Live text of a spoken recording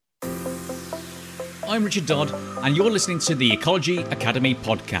I'm Richard Dodd, and you're listening to the Ecology Academy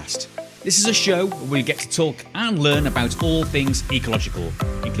podcast. This is a show where we get to talk and learn about all things ecological,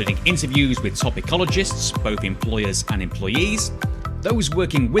 including interviews with top ecologists, both employers and employees, those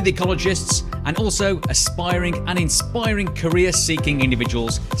working with ecologists, and also aspiring and inspiring career-seeking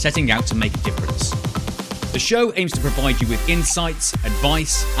individuals setting out to make a difference. The show aims to provide you with insights,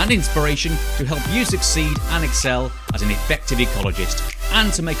 advice, and inspiration to help you succeed and excel as an effective ecologist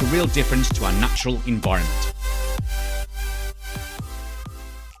and to make a real difference to our natural environment.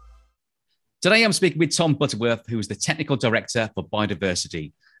 Today I'm speaking with Tom Butterworth, who is the Technical Director for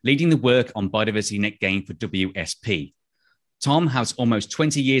Biodiversity, leading the work on Biodiversity Net Gain for WSP. Tom has almost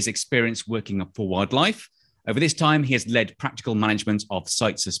 20 years' experience working for wildlife. Over this time, he has led practical management of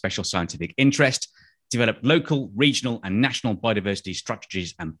sites of special scientific interest, developed local, regional and national biodiversity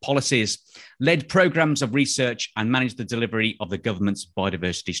strategies and policies, led programs of research and managed the delivery of the government's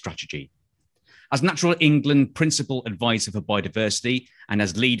biodiversity strategy. As Natural England Principal Advisor for Biodiversity and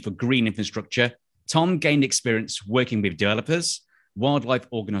as lead for green infrastructure, Tom gained experience working with developers, wildlife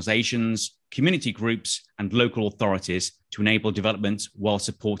organisations, community groups and local authorities to enable development while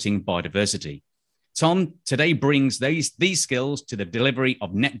supporting biodiversity. Tom today brings these skills to the delivery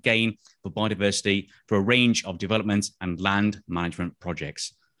of net gain for biodiversity for a range of development and land management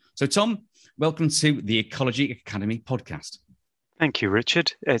projects. So Tom, welcome to the Ecology Academy podcast. Thank you,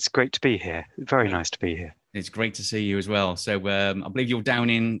 Richard. It's great to be here. Very nice to be here. It's great to see you as well. So I believe you're down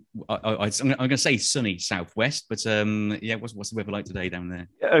in, I'm going to say sunny southwest, but what's the weather like today down there?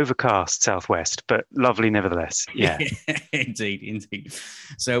 Overcast southwest, but lovely nevertheless. Yeah, indeed.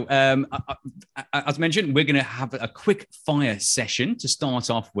 So as mentioned, we're going to have a quick fire session to start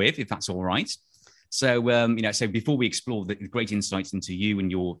off with, if that's all right. So so before we explore the great insights into you and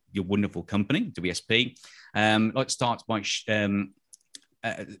your wonderful company, WSP, let's start by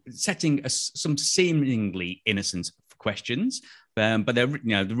setting some seemingly innocent questions, but they're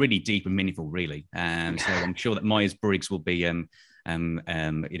really deep and meaningful, really. So I'm sure that Myers-Briggs will be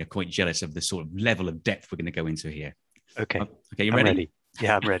quite jealous of the sort of level of depth we're going to go into here. Okay, you ready? I'm ready.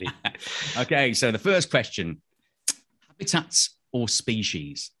 Yeah, I'm ready. Okay, so the first question: habitats or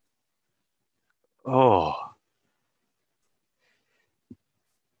species? Oh.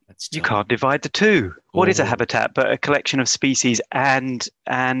 You can't divide the two. What is a habitat but a collection of species and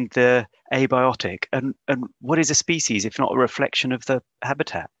the abiotic? And what is a species if not a reflection of the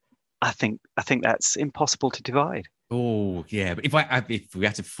habitat? I think that's impossible to divide. Oh yeah, but if we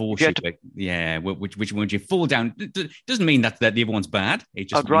had to force you, which one would you fall down? Doesn't mean that the other one's bad.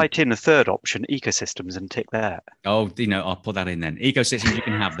 I'd write in a third option, ecosystems, and tick that. Oh, I'll put that in then. Ecosystems, you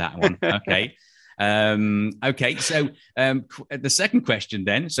can have that one. Okay. Okay, so the second question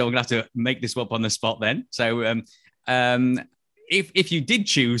then, so I'm going to have to make this up on the spot then. So if you did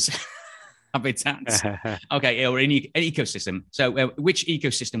choose habitats, okay, or any ecosystem, so which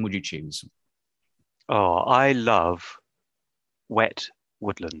ecosystem would you choose? Oh, I love wet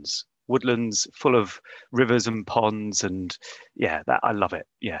woodlands. Woodlands full of rivers and ponds, and I love it.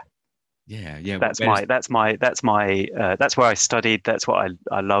 Yeah. That's where I studied. That's what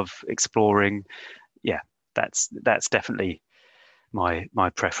I love exploring. Yeah, that's definitely my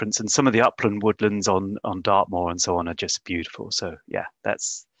preference. And some of the upland woodlands on Dartmoor and so on are just beautiful. So yeah,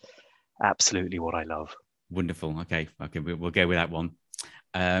 that's absolutely what I love. Wonderful. Okay, we'll go with that one.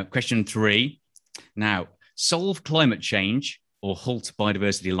 Question 3. Now, solve climate change or halt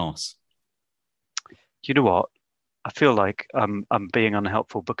biodiversity loss? You know what? I feel like I'm being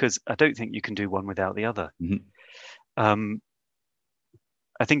unhelpful because I don't think you can do one without the other. Mm-hmm.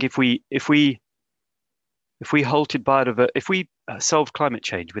 I think if we solved climate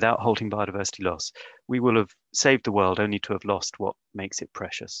change without halting biodiversity loss, we will have saved the world only to have lost what makes it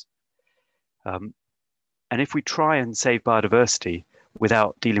precious. And if we try and save biodiversity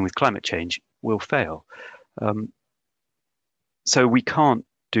without dealing with climate change, we'll fail. So we can't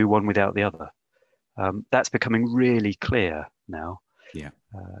do one without the other. That's becoming really clear now. Yeah.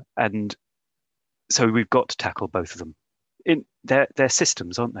 And so we've got to tackle both of them. They're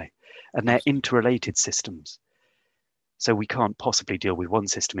systems, aren't they? And they're interrelated systems. So we can't possibly deal with one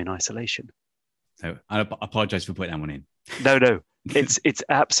system in isolation. So I apologize for putting that one in. No. It's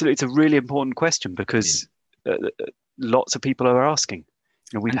a really important question because lots of people are asking.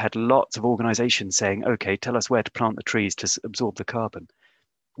 We've had lots of organizations saying, okay, tell us where to plant the trees to absorb the carbon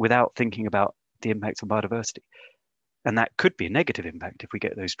without thinking about the impact on biodiversity. And that could be a negative impact if we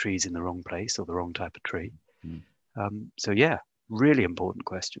get those trees in the wrong place or the wrong type of tree. Really important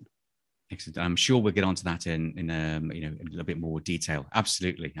question. Excellent. I'm sure we'll get onto that in a little bit more detail.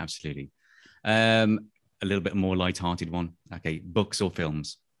 Absolutely. A little bit more light-hearted one. Okay, books or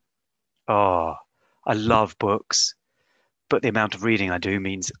films? Oh, I love books, but the amount of reading I do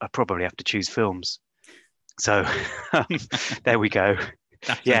means I probably have to choose films. So um, there we go.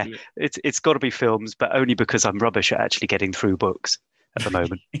 Yeah, Absolutely. it's got to be films, but only because I'm rubbish at actually getting through books at the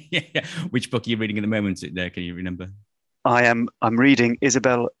moment. Yeah. Which book are you reading at the moment? There, can you remember? I'm reading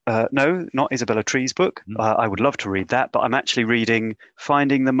Isabel, no, not Isabella Tree's book. Mm. I would love to read that, but I'm actually reading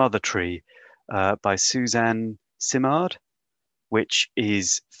Finding the Mother Tree by Suzanne Simard, which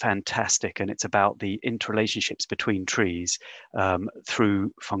is fantastic. And it's about the interrelationships between trees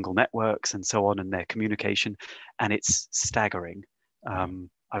through fungal networks and so on, and their communication. And it's staggering.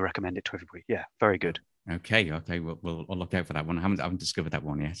 I recommend it to everybody. Yeah, very good. Okay, okay, we'll look out for that one. I haven't discovered that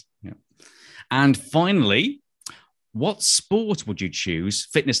one yet. Yeah. And finally, what sport would you choose,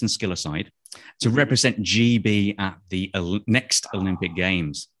 fitness and skill aside, to represent GB at the next Olympic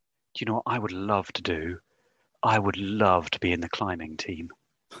Games? Do you know what I would love to do? I would love to be in the climbing team.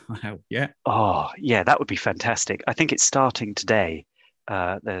 Wow, yeah. Oh, yeah, that would be fantastic. I think it's starting today,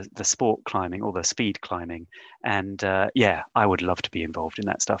 the sport climbing or the speed climbing. And yeah, I would love to be involved in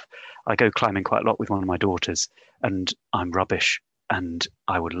that stuff. I go climbing quite a lot with one of my daughters, and I'm rubbish, and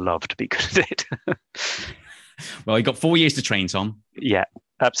I would love to be good at it. Well, you've got 4 years to train, Tom. Yeah,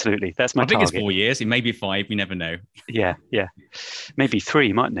 absolutely. That's my I think target. it's 4 years. It may be 5. You never know. Yeah, yeah. Maybe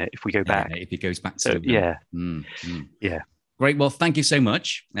 3, mightn't it, if we go back? If it goes back So, to yeah. Yeah. Great. Well, thank you so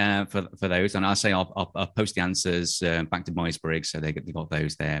much for those. And I'll say I'll post the answers back to Myers-Briggs, so they got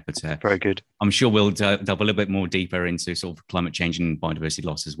those there. But very good. I'm sure we'll delve a little bit more deeper into sort of climate change and biodiversity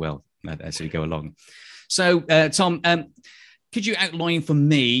loss as well as we go along. So, Tom, could you outline for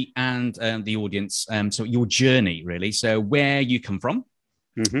me and the audience so your journey really? So where you come from,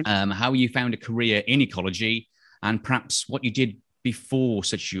 how you found a career in ecology, and perhaps what you did before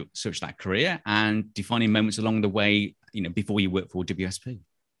such that career, and defining moments along the way, before you worked for WSP.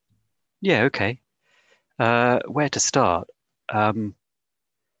 Yeah. Okay. Where to start? So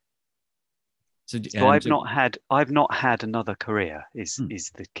I've not had another career is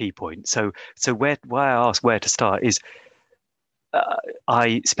the key point. So why I ask where to start is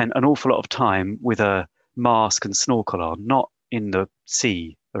I spent an awful lot of time with a mask and snorkel on, not in the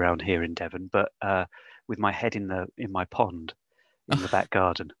sea around here in Devon, but with my head in my pond in the back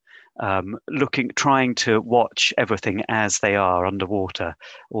garden, trying to watch everything as they are underwater,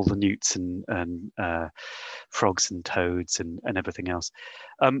 all the newts and frogs and toads and everything else.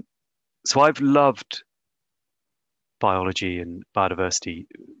 So I've loved biology and biodiversity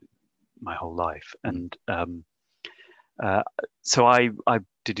my whole life, and so I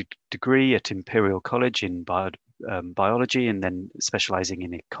did a degree at Imperial College in biology, and then specializing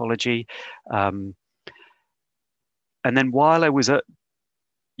in ecology. And then while I was at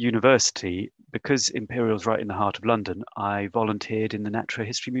university, because Imperial's right in the heart of London, I volunteered in the Natural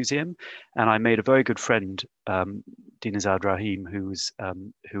History Museum, and I made a very good friend, Dinazad Rahim, who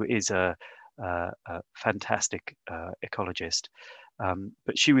is a fantastic ecologist.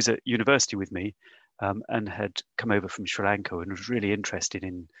 But she was at university with me, and had come over from Sri Lanka and was really interested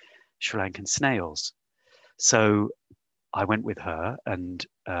in Sri Lankan snails. So I went with her and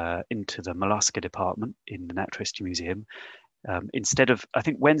into the mollusca department in the Natural History Museum. Instead of, I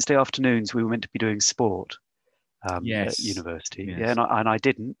think Wednesday afternoons we were meant to be doing sport at university. Yes. Yeah, and I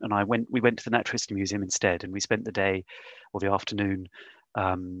didn't. And we went to the Natural History Museum instead, and we spent the day or the afternoon.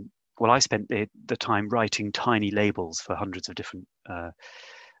 I spent the time writing tiny labels for hundreds of different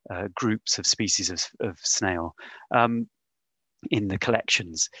groups of species of snail in the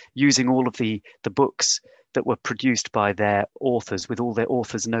collections, using all of the books that were produced by their authors with all their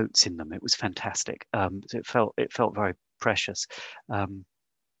authors' notes in them. It was fantastic. So it felt very precious.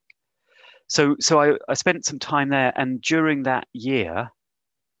 So I spent some time there, and during that year,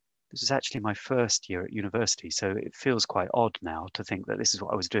 this was actually my first year at university, so it feels quite odd now to think that this is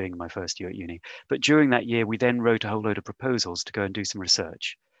what I was doing in my first year at uni. But during that year, we then wrote a whole load of proposals to go and do some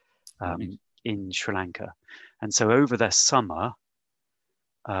research in Sri Lanka. And so over the summer,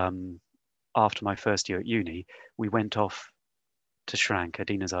 after my first year at uni, we went off to Sri Lanka,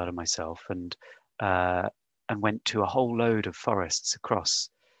 Dinazad and myself, and went to a whole load of forests across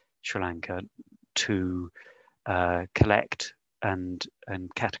Sri Lanka to collect and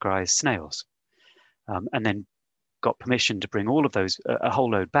categorize snails, and then got permission to bring all of those, a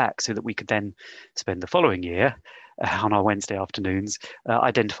whole load back, so that we could then spend the following year on our Wednesday afternoons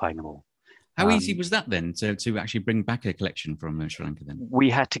identifying them all. How easy was that then to actually bring back a collection from Sri Lanka then? We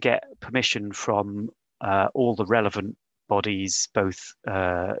had to get permission from all the relevant bodies, both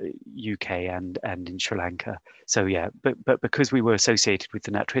UK and in Sri Lanka. So yeah, but because we were associated with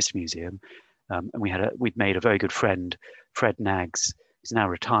the Natural History Museum, and we'd made a very good friend, Fred Naggs, who's now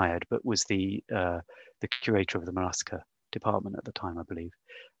retired, but was the curator of the mollusca department at the time, I believe.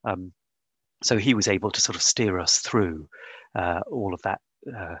 So he was able to sort of steer us through all of that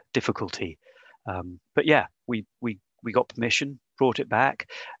difficulty. But yeah, we got permission, brought it back,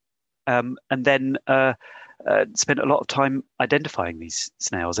 and then spent a lot of time identifying these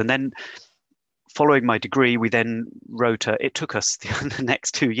snails. And then following my degree, we then wrote, it took us the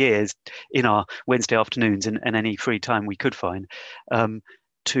next 2 years in our Wednesday afternoons and any free time we could find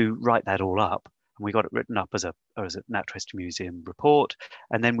to write that all up. And we got it written up as a Natural History Museum report.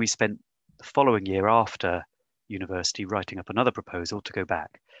 And then we spent the following year after university writing up another proposal to go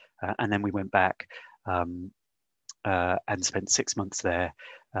back. And then we went back and spent 6 months there,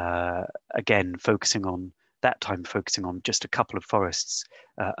 again, focusing on just a couple of forests,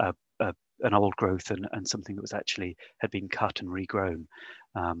 an old growth and something that was actually had been cut and regrown,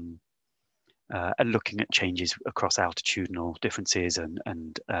 and looking at changes across altitudinal differences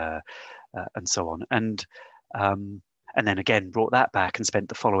and so on. And then again brought that back and spent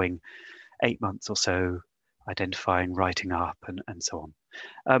the following 8 months or so identifying, writing up, and so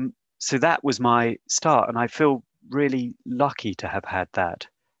on. So that was my start, and I feel really lucky to have had that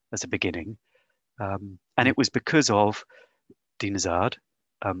as a beginning. And it was because of Dean Azard,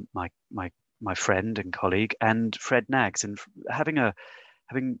 my friend and colleague, and Fred Naggs, and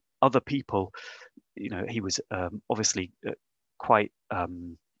having other people. He was obviously quite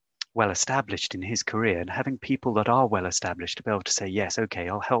well established in his career, and having people that are well established to be able to say, yes, okay,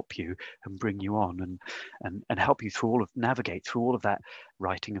 I'll help you and bring you on and help you navigate through all of that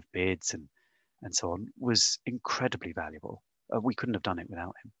writing of bids and so on was incredibly valuable. We couldn't have done it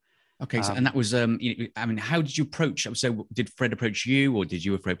without him. Okay, so and that was, how did you approach? So, did Fred approach you, or did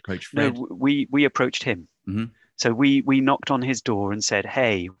you approach Fred? No, we approached him. Mm-hmm. So we knocked on his door and said,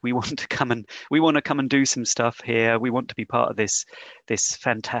 "Hey, we want to come and do some stuff here. We want to be part of this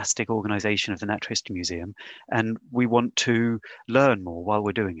fantastic organisation of the Natural History Museum, and we want to learn more while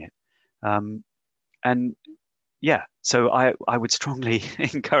we're doing it." And yeah, so I would strongly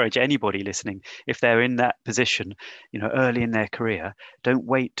encourage anybody listening, if they're in that position, early in their career, don't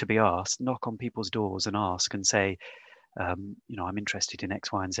wait to be asked. Knock on people's doors and ask and say, I'm interested in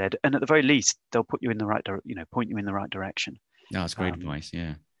X, Y, and Z. And at the very least, they'll put you in the right, point you in the right direction. No, that's great advice.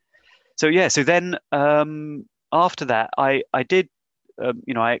 Yeah. So then after that, I did,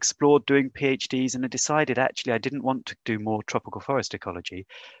 I explored doing PhDs, and I decided actually I didn't want to do more tropical forest ecology.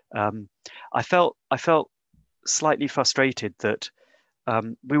 I felt slightly frustrated that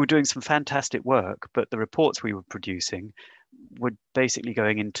we were doing some fantastic work, but the reports we were producing were basically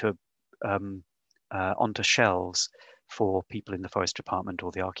going into onto shelves for people in the forest department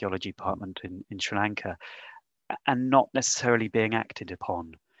or the archaeology department in Sri Lanka, and not necessarily being acted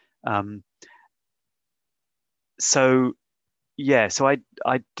upon. So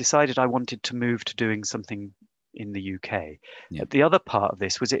I decided I wanted to move to doing something in the UK. Yeah. The other part of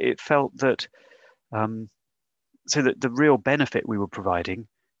this was it felt that so that the real benefit we were providing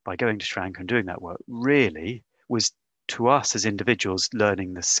by going to Sri Lanka and doing that work really was to us as individuals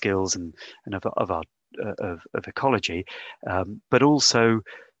learning the skills and of ecology, but also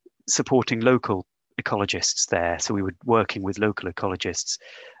supporting local ecologists there. So we were working with local ecologists.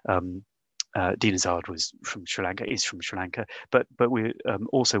 Dean Azard is from Sri Lanka, but we're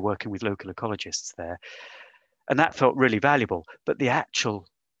also working with local ecologists there, and that felt really valuable. But the actual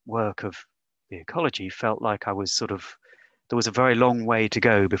work of the ecology felt like there was a very long way to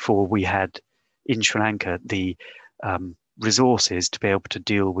go before we had in Sri Lanka the resources to be able to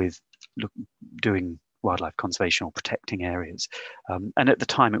deal with doing wildlife conservation or protecting areas. And at the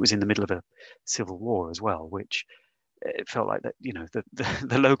time, it was in the middle of a civil war as well, which it felt like that,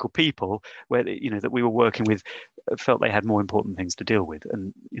 the local people that we were working with felt they had more important things to deal with,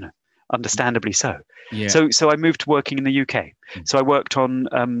 and understandably so. Yeah. So I moved to working in the UK. Mm-hmm. So I worked on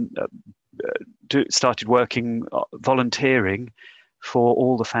started working volunteering for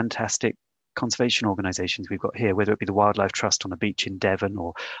all the fantastic conservation organisations we've got here, whether it be the Wildlife Trust on a beach in Devon,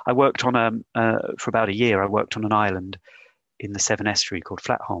 or I worked on for about a year. I worked on an island in the Severn Estuary called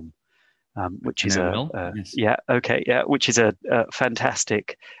Flatholm, which is which is a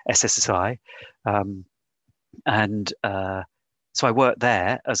fantastic SSSI, and so I worked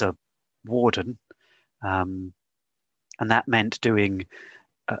there as a warden, and that meant doing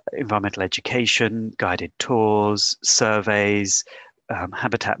environmental education, guided tours, surveys,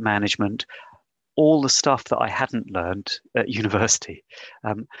 habitat management, all the stuff that I hadn't learned at university,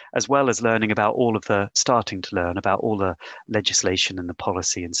 as well as starting to learn about all the legislation and the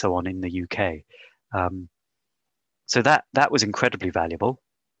policy and so on in the UK. So that was incredibly valuable.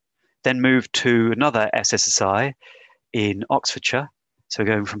 Then moved to another SSSI in Oxfordshire, So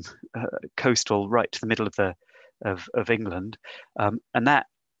going from coastal right to the middle of of England, and that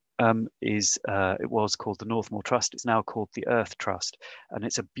it was called the Northmore Trust. It's now called the Earth Trust, and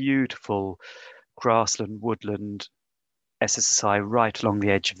it's a beautiful grassland, woodland SSSI right along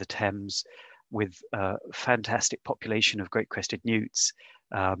the edge of the Thames, with a fantastic population of great-crested newts,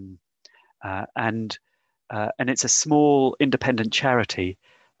 and it's a small independent charity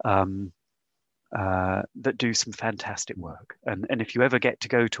that do some fantastic work. And if you ever get to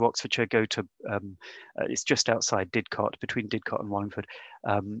go to Oxfordshire, go to it's just outside Didcot, between Didcot and Wallingford.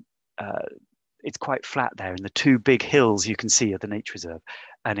 It's quite flat there, and the two big hills you can see are the nature reserve,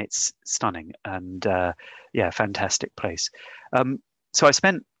 and it's stunning, and yeah, fantastic place. So I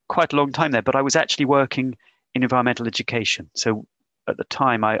spent quite a long time there, but I was actually working in environmental education. So at the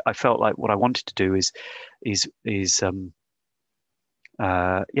time, I felt like what I wanted to do is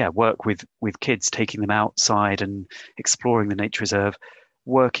work with kids, taking them outside and exploring the nature reserve,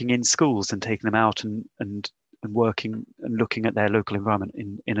 working in schools and taking them out and working and looking at their local environment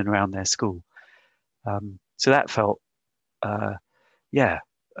in and around their school. So that felt,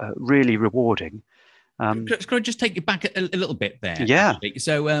 really rewarding. Could I just take you back a little bit there? Yeah. Actually?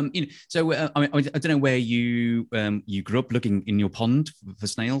 So, I don't know where you grew up looking in your pond for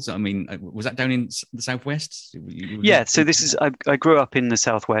snails. I mean, was that down in the southwest? Yeah. So I grew up in the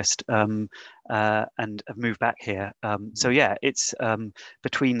southwest, and have moved back here. So yeah, it's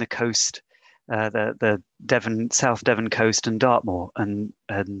between the coast, the South Devon coast, and Dartmoor, and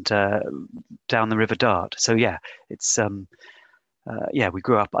down the River Dart. So yeah, it's I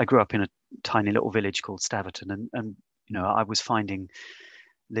grew up in a tiny little village called Staverton, and I was finding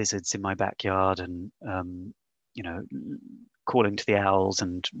lizards in my backyard, and calling to the owls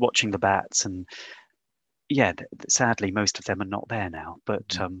and watching the bats, and yeah, sadly most of them are not there now,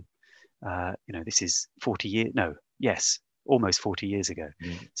 but this is almost 40 years ago.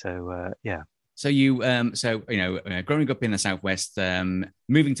 So yeah. So you growing up in the southwest,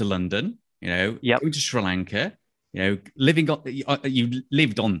 moving to London, going to Sri Lanka, living on, you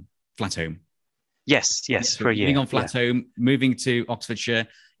lived on Flatholme. Yes, for a year. Living on Flatholme, moving to Oxfordshire.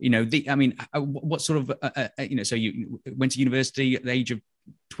 What sort of, so you went to university at the age of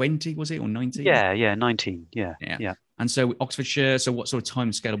 20, was it, or 19? Yeah, 19. Yeah. And so Oxfordshire. So what sort of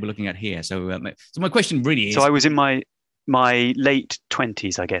time scale are we looking at here? So, so my question really is. So I was in my late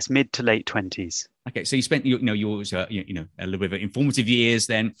 20s, I guess, mid to late 20s. Okay, so you spent a little bit of informative years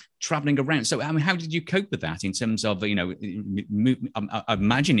then traveling around. So I mean, how did you cope with that in terms of I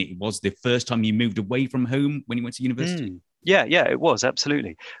imagine it was the first time you moved away from home when you went to university. Yeah, it was,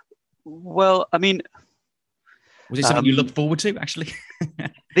 absolutely. Well, I mean, was it something you looked forward to, actually?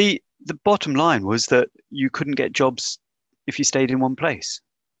 The bottom line was that you couldn't get jobs if you stayed in one place.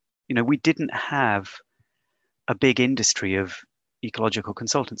 We didn't have a big industry of ecological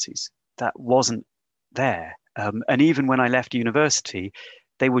consultancies. That wasn't there. And even when I left university,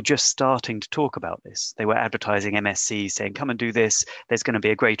 they were just starting to talk about this. They were advertising MSc, saying, come and do this. There's going to be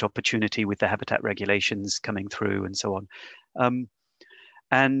a great opportunity with the habitat regulations coming through, and so on.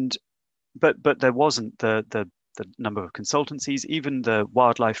 But there wasn't the number of consultancies. Even the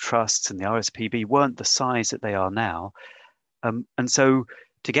wildlife trusts and the RSPB weren't the size that they are now. And so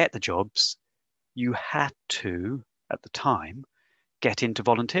to get the jobs, you had to, at the time, get into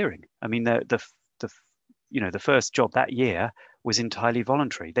volunteering. I mean, the first job that year was entirely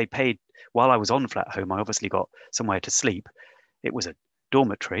voluntary. They paid while I was on Flatholme. I obviously got somewhere to sleep. It was a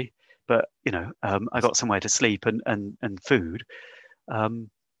dormitory, but I got somewhere to sleep and food.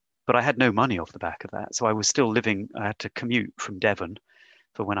 But I had no money off the back of that, so I was still living. I had to commute from Devon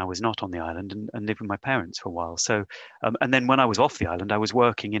for when I was not on the island, and live with my parents for a while. So, and then when I was off the island, I was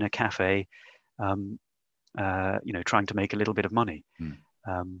working in a cafe. Trying to make a little bit of money.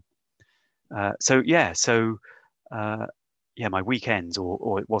 My weekends,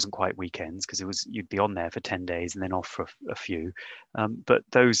 or it wasn't quite weekends, because you'd be on there for 10 days and then off for a few. But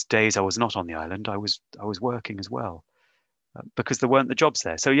those days I was not on the island, I was working as well, because there weren't the jobs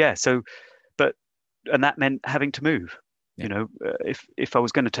there. And that meant having to move. Yeah. If I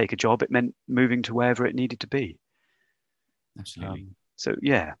was going to take a job, it meant moving to wherever it needed to be. Absolutely.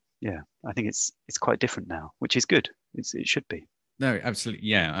 I think it's quite different now, which is good. It should be. No, absolutely.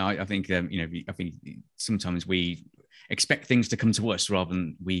 Yeah, I think I think sometimes we expect things to come to us rather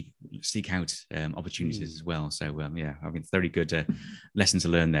than we seek out opportunities as well. So I think it's very good lesson to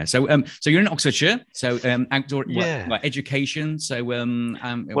learn there. So so you're in Oxfordshire. So outdoor education. So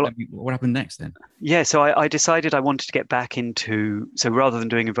what happened next then? Yeah, so I decided I wanted to get back into. So rather than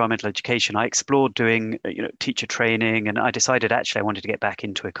doing environmental education, I explored doing teacher training, and I decided actually I wanted to get back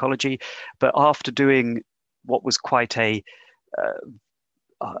into ecology. But after doing what was quite a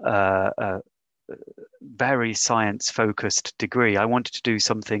a very science-focused degree. I wanted to do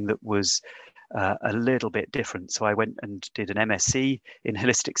something that was a little bit different. So I went and did an MSc in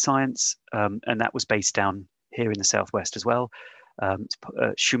holistic science, and that was based down here in the Southwest as well.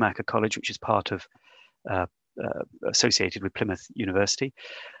 Schumacher College, which is part of associated with Plymouth University.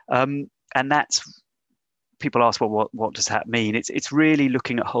 And that's, people ask, well, what does that mean? It's really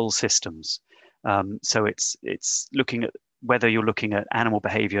looking at whole systems. So it's looking at whether you're looking at animal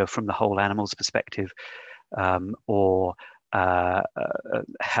behavior from the whole animal's perspective, or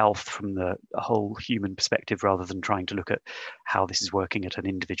health from the whole human perspective, rather than trying to look at how this is working at an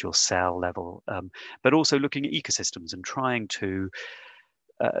individual cell level, but also looking at ecosystems and trying to,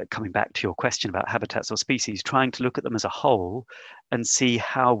 coming back to your question about habitats or species, trying to look at them as a whole and see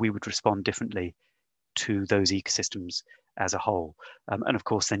how we would respond differently to those ecosystems as a whole. And of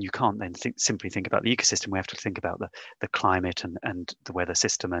course, then you can't then simply think about the ecosystem. We have to think about the climate and the weather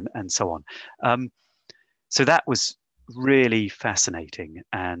system and so on. So that was really fascinating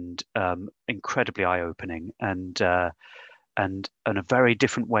and incredibly eye-opening, and a very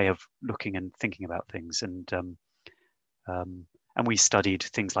different way of looking and thinking about things. And we studied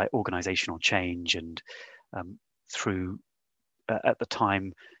things like organizational change and through at the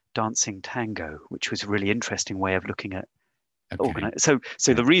time dancing tango, which was a really interesting way of looking at So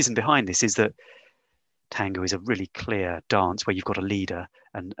the reason behind this is that tango is a really clear dance where you've got a leader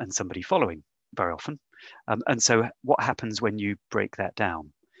and somebody following very often. And so what happens when you break that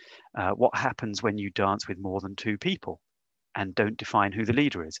down? What happens when you dance with more than two people and don't define who the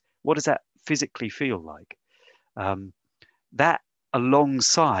leader is? What does that physically feel like? That,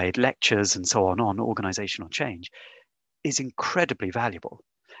 alongside lectures and so on organizational change, is incredibly valuable.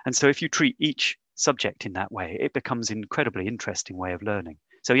 And so if you treat each subject in that way, it becomes an incredibly interesting way of learning.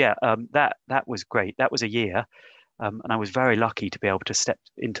 So yeah, that was great. That was a year, and I was very lucky to be able to step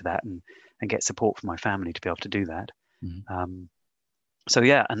into that and get support from my family to be able to do that. Mm-hmm. So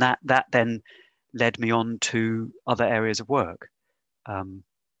yeah, and that then led me on to other areas of work.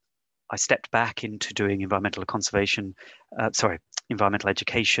 I stepped back into doing environmental education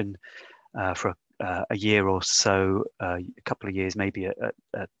for a year or so, a couple of years maybe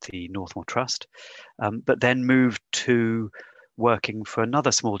at the Northmore Trust, but then moved to working for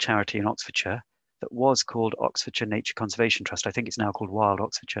another small charity in Oxfordshire that was called Oxfordshire Nature Conservation Trust. I think it's now called Wild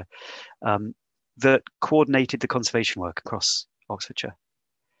Oxfordshire, that coordinated the conservation work across Oxfordshire.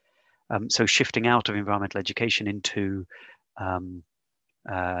 So shifting out of environmental education into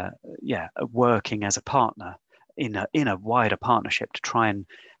working as a partner in a wider partnership to try and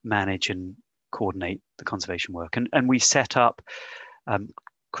manage and coordinate the conservation work. And we set up,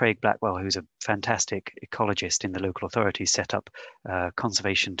 Craig Blackwell, who's a fantastic ecologist in the local authorities, set up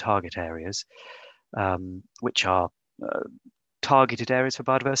conservation target areas, which are targeted areas for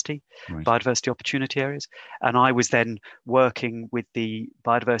biodiversity, right. Biodiversity opportunity areas. And I was then working with the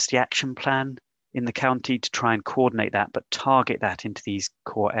biodiversity action plan in the county to try and coordinate that, but target that into these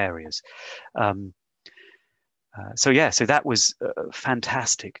core areas. So that was a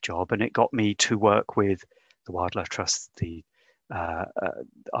fantastic job, and it got me to work with the Wildlife Trust, the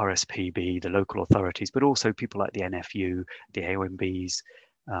RSPB, the local authorities, but also people like the NFU, the AOMBs,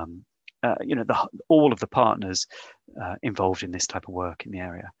 all of the partners involved in this type of work in the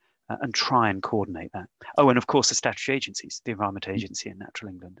area, and try and coordinate that. Oh, and of course the statutory agencies, the Environment Agency and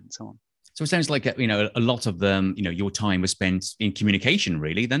Natural England, and so on. So it sounds like a lot of them, your time was spent in communication,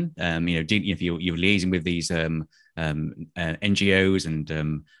 really. Then, if you're liaising with these NGOs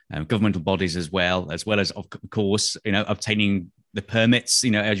and governmental bodies as well as of course, obtaining the permits,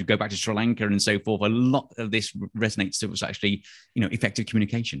 as you go back to Sri Lanka and so forth. A lot of this resonates to was actually, effective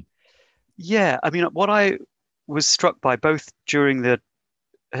communication. Yeah, I mean, what I was struck by both during the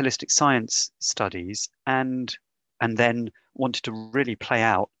holistic science studies and then wanted to really play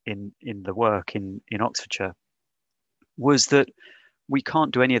out in the work in Oxfordshire was that we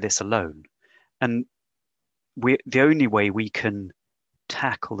can't do any of this alone. And the only way we can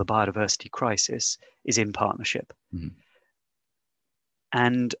tackle the biodiversity crisis is in partnership. Mm-hmm.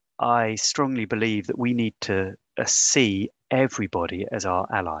 And I strongly believe that we need to see everybody as our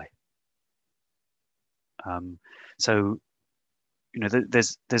ally.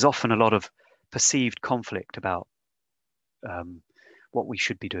 There's often a lot of perceived conflict about what we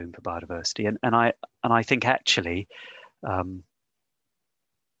should be doing for biodiversity, and I think actually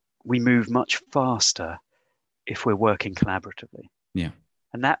we move much faster if we're working collaboratively. Yeah,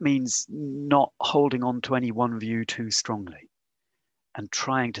 and that means not holding on to any one view too strongly, and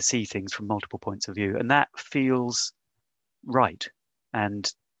trying to see things from multiple points of view, and that feels right,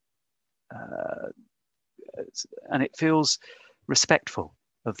 and it feels respectful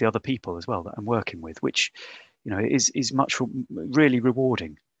of the other people as well that I'm working with, which, is really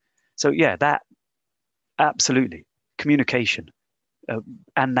rewarding. So yeah, that absolutely communication,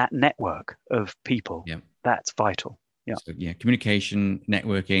 and that network of people, Yeah. that's vital. Yeah. So, yeah, communication,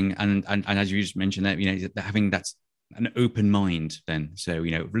 networking, and as you just mentioned that, having that an open mind then. So,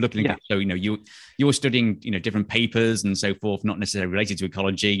 looking Yeah. at, so, you're studying, different papers and so forth, not necessarily related to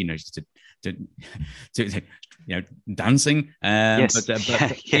ecology, just to dancing. Yes.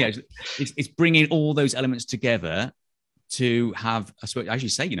 Yeah, it's bringing all those elements together to have, I suppose, as you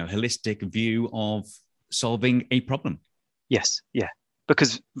say, holistic view of solving a problem. Yes. Yeah.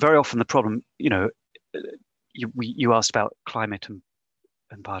 Because very often the problem, you asked about climate and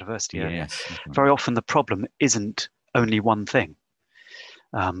biodiversity earlier. Yes. Very often the problem isn't only one thing.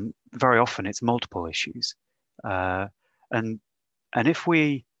 Very often it's multiple issues. And if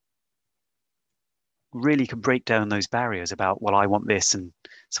we really can break down those barriers about, well, I want this and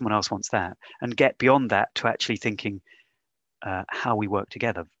someone else wants that, and get beyond that to actually thinking how we work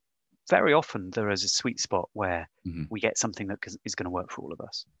together, very often there is a sweet spot where we get something that is going to work for all of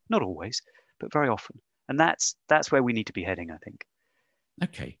us. Not always, but very often. And that's where we need to be heading, I think.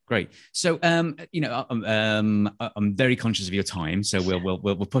 Okay, great. So, I'm very conscious of your time, so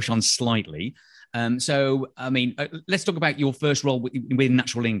we'll push on slightly. So, I mean, let's talk about your first role within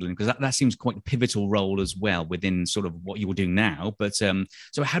Natural England, because that seems quite a pivotal role as well within sort of what you were doing now. But so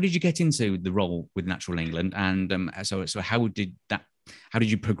how did you get into the role with Natural England, and so how did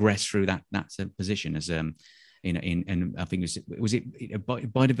you progress through that position as in I think was it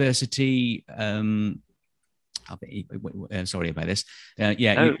biodiversity. Sorry about this.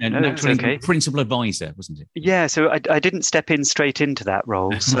 Naturally, okay. Principal advisor, wasn't it? Yeah, so I didn't step in straight into that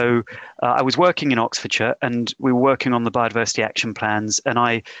role. So I was working in Oxfordshire, and we were working on the biodiversity action plans. And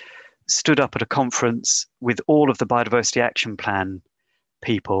I stood up at a conference with all of the biodiversity action plan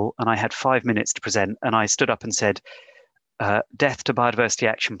people, and I had 5 minutes to present. And I stood up and said, death to biodiversity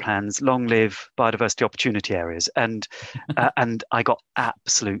action plans, long live biodiversity opportunity areas. And I got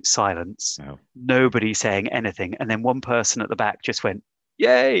absolute silence. Wow. Nobody saying anything. And then one person at the back just went,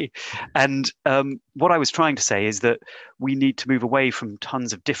 yay. And what I was trying to say is that we need to move away from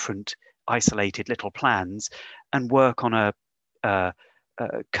tons of different isolated little plans and work on a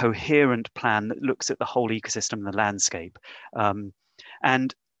coherent plan that looks at the whole ecosystem and the landscape.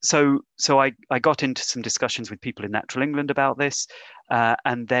 And so I got into some discussions with people in Natural England about this,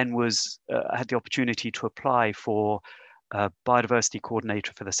 and then I had the opportunity to apply for a biodiversity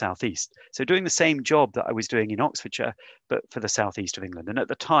coordinator for the Southeast. So doing the same job that I was doing in Oxfordshire, but for the Southeast of England. And at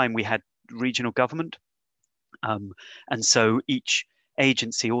the time we had regional government. And so each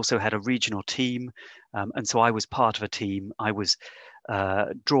agency also had a regional team. And so I was part of a team. I was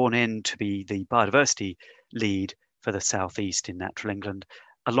drawn in to be the biodiversity lead for the Southeast in Natural England,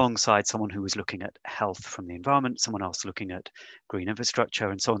 alongside someone who was looking at health from the environment, someone else looking at green infrastructure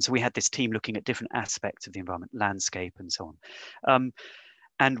and so on. So we had this team looking at different aspects of the environment, landscape and so on.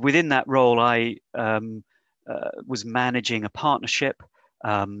 And within that role, I was managing a partnership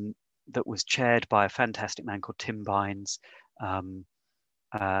that was chaired by a fantastic man called Tim Bynes,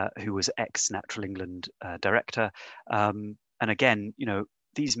 who was ex-Natural England director. And again,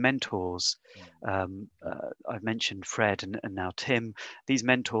 these mentors, I've mentioned Fred and now Tim, these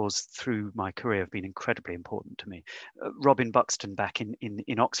mentors through my career have been incredibly important to me. Robin Buxton back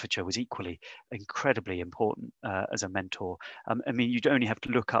in Oxfordshire was equally incredibly important as a mentor. I mean, you'd only have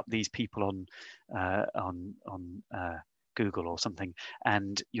to look up these people on Google or something,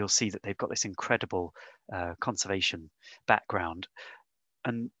 and you'll see that they've got this incredible conservation background.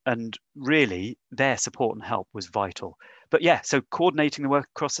 And really their support and help was vital. But yeah, so coordinating the work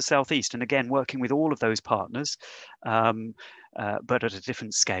across the Southeast, and again working with all of those partners, but at a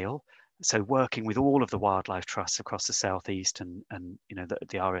different scale. So working with all of the wildlife trusts across the Southeast, and the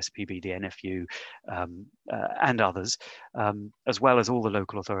RSPB, the NFU, and others, as well as all the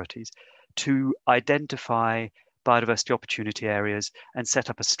local authorities, to identify biodiversity opportunity areas and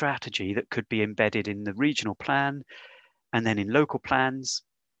set up a strategy that could be embedded in the regional plan, and then in local plans,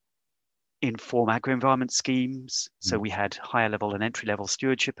 inform agri-environment schemes. So we had higher level and entry level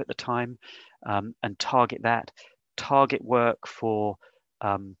stewardship at the time, and target work for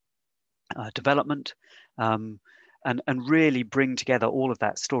development, and really bring together all of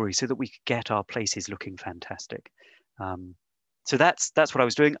that story so that we could get our places looking fantastic. So that's what I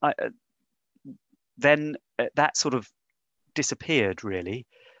was doing. Then that sort of disappeared really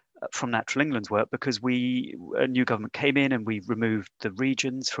from Natural England's work, because a new government came in and we removed the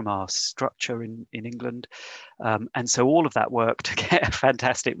regions from our structure in England. And so all of that work to get a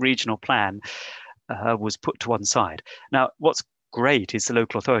fantastic regional plan was put to one side. Now, what's great is the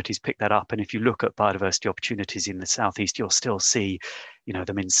local authorities pick that up. And if you look at biodiversity opportunities in the southeast, you'll still see,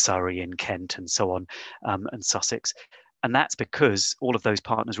 them in Surrey and Kent and so on, and Sussex. And that's because all of those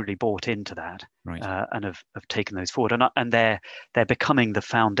partners really bought into that, right. And have taken those forward. And they're becoming the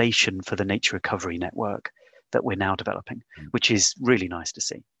foundation for the nature recovery network that we're now developing, which is really nice to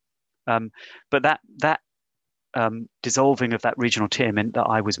see. But that dissolving of that regional tier meant that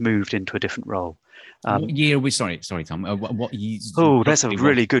I was moved into a different role. What year are we? Sorry, Tom. What year? Oh, that's a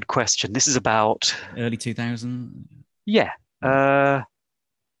really good question. This is about early 2000. Yeah.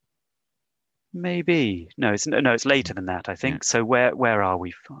 Maybe it's later than that, I think. Yeah. So where are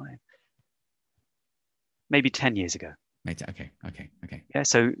we? Maybe 10 years ago. Okay. Yeah.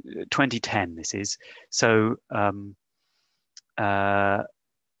 So 2010. This is so.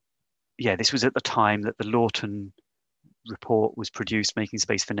 This was at the time that the Lawton report was produced, Making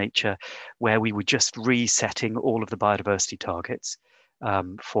Space for Nature, where we were just resetting all of the biodiversity targets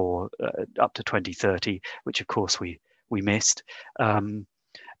for up to 2030, which of course we missed.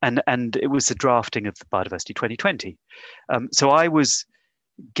 And it was the drafting of the Biodiversity 2020. So I was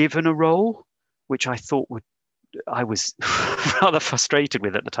given a role, which I thought I was rather frustrated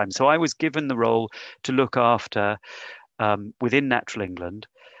with at the time. So I was given the role to look after, within Natural England,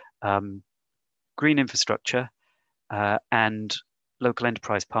 green infrastructure and local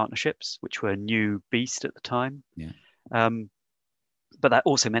enterprise partnerships, which were a new beast at the time. Yeah. But that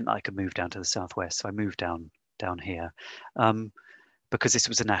also meant that I could move down to the southwest. So I moved down here. Because this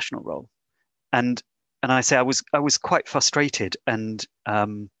was a national role, and I say I was quite frustrated, and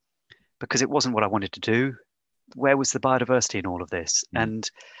because it wasn't what I wanted to do. Where was the biodiversity in all of this? And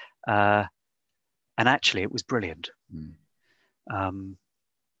actually, it was brilliant.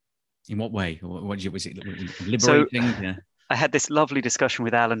 In what way? Was it liberating? So, I had this lovely discussion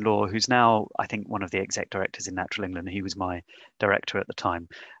with Alan Law, who's now, I think, one of the exec directors in Natural England. He was my director at the time.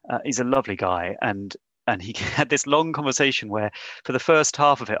 He's a lovely guy, and he had this long conversation where for the first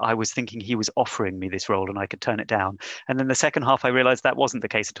half of it, I was thinking he was offering me this role and I could turn it down. And then the second half, I realized that wasn't the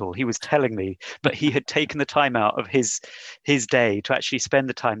case at all. He was telling me, but he had taken the time out of his day to actually spend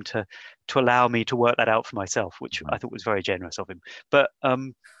the time to allow me to work that out for myself, which I thought was very generous of him. But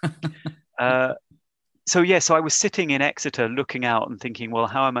so I was sitting in Exeter looking out and thinking, well,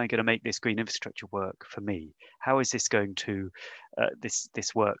 how am I going to make this green infrastructure work for me? How is this going to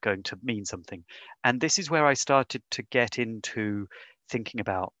this work going to mean something? And this is where I started to get into thinking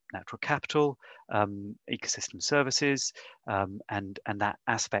about natural capital, ecosystem services, and that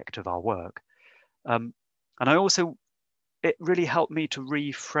aspect of our work. And I also, it really helped me to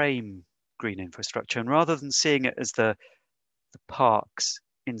reframe green infrastructure, and rather than seeing it as the parks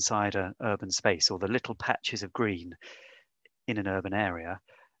inside an urban space or the little patches of green in an urban area,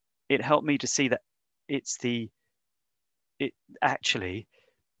 it helped me to see that actually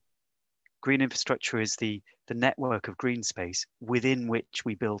green infrastructure is the network of green space within which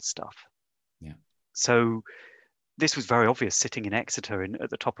we build stuff. Yeah. So this was very obvious sitting in Exeter at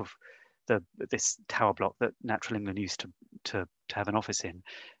the top of this tower block that Natural England used to have an office in,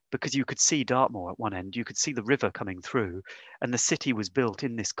 because you could see Dartmoor at one end, you could see the river coming through, and the city was built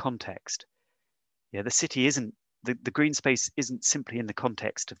in this context. Yeah, the city isn't, the green space isn't simply in the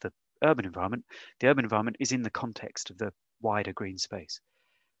context of the urban environment. The urban environment is in the context of the wider green space.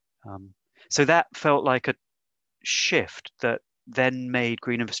 So that felt like a shift that then made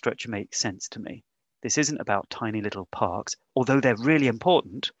green infrastructure make sense to me. This isn't about tiny little parks, although they're really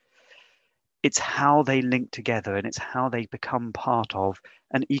important. It's how they link together, and it's how they become part of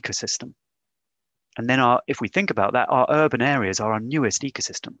an ecosystem. And then if we think about that, our urban areas are our newest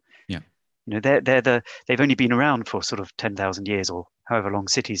ecosystem. Yeah. They've only been around for sort of 10,000 years or however long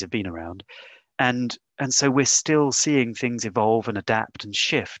cities have been around. And so we're still seeing things evolve and adapt and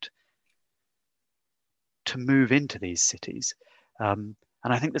shift to move into these cities. And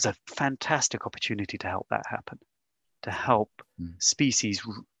I think there's a fantastic opportunity to help that happen, to help species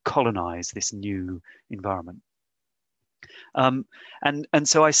colonize this new environment. And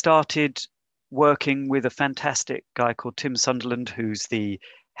so I started working with a fantastic guy called Tim Sunderland, who's the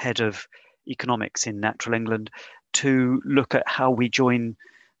head of economics in Natural England, to look at how we join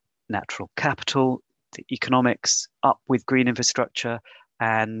natural capital, the economics up with green infrastructure,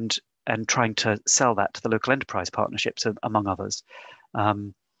 and trying to sell that to the local enterprise partnerships, among others.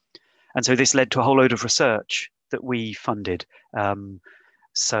 And so this led to a whole load of research that we funded.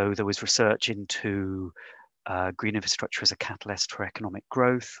 So there was research into green infrastructure as a catalyst for economic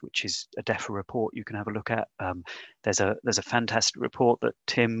growth, which is a DEFRA report you can have a look at. There's a fantastic report that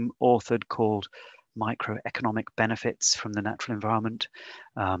Tim authored called Microeconomic Benefits from the Natural Environment.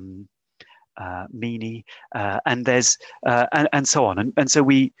 meanie, and there's and so on. And so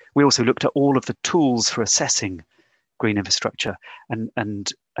we also looked at all of the tools for assessing green infrastructure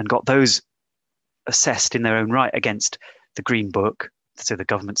and got those assessed in their own right against the Green Book, so the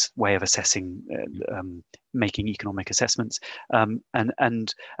government's way of assessing, making economic assessments,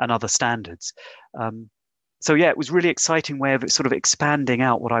 and other standards. So yeah, it was really exciting way of sort of expanding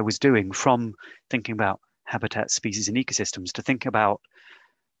out what I was doing from thinking about habitat, species, and ecosystems to think about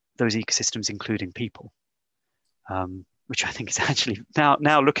those ecosystems including people, which I think is actually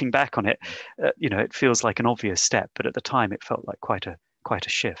now looking back on it, it feels like an obvious step, but at the time it felt like quite a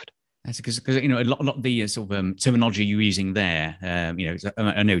shift. That's because a lot of the sort of terminology you're using there,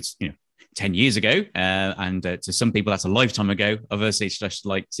 I know it's 10 years ago, and to some people that's a lifetime ago. Others it's just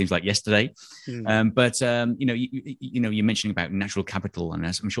seems like yesterday. But you're mentioning about natural capital, and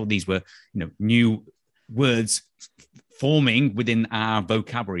I'm sure these were new words forming within our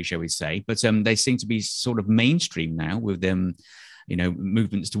vocabulary, shall we say? But they seem to be sort of mainstream now with them,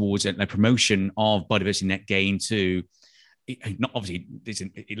 movements towards a promotion of biodiversity net gain to. Not obviously, it's a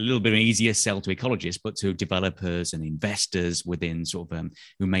little bit of an easier sell to ecologists, but to developers and investors within sort of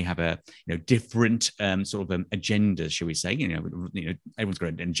who may have a different sort of agendas, shall we say? Everyone's got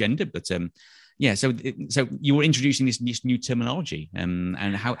an agenda, but so you were introducing this new terminology,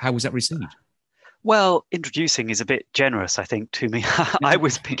 and how was that received? Well, introducing is a bit generous, I think, to me. I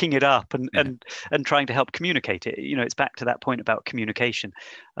was picking it up and trying to help communicate it. It's back to that point about communication.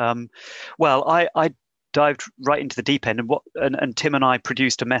 Well, I dived right into the deep end, and Tim and I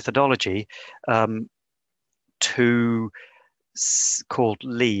produced a methodology called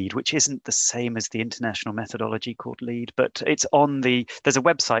LEAD, which isn't the same as the international methodology called LEAD, but it's there's a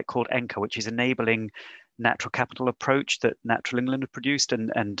website called ENCA, which is enabling natural capital approach that Natural England have produced,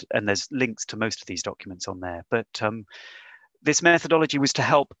 and there's links to most of these documents on there. But this methodology was to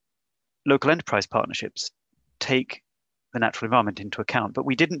help local enterprise partnerships take the natural environment into account. But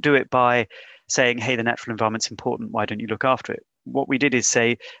we didn't do it by saying, hey, the natural environment's important, why don't you look after it? What we did is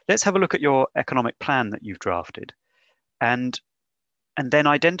say, let's have a look at your economic plan that you've drafted, and then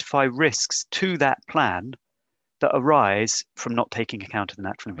identify risks to that plan that arise from not taking account of the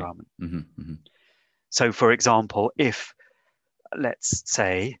natural environment. Mm-hmm, mm-hmm. So, for example, if, let's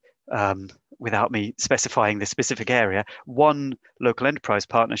say, without me specifying the specific area, one local enterprise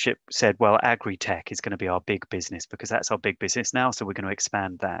partnership said, well, agri-tech is going to be our big business because that's our big business now, so we're going to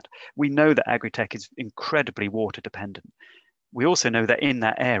expand that. We know that agri-tech is incredibly water dependent. We also know that in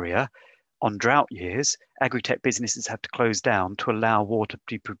that area, on drought years, agri-tech businesses have to close down to allow water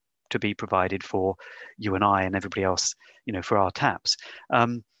to be provided for you and I and everybody else, for our taps.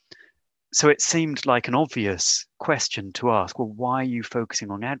 So it seemed like an obvious question to ask, well, why are you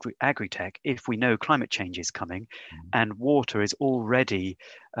focusing on agri-tech if we know climate change is coming and water is already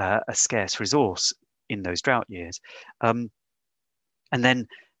a scarce resource in those drought years? And then,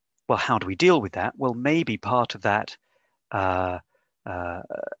 well, how do we deal with that? Well, maybe part of that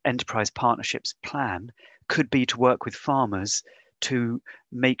enterprise partnerships plan could be to work with farmers to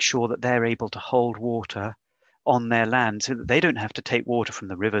make sure that they're able to hold water on their land so that they don't have to take water from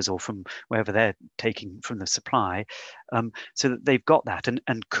the rivers or from wherever they're taking from the supply, so that they've got that.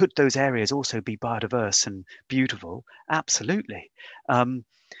 And could those areas also be biodiverse and beautiful? Absolutely.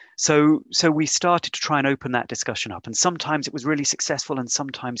 So we started to try and open that discussion up, and sometimes it was really successful and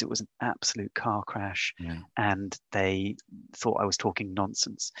sometimes it was an absolute car crash, and they thought I was talking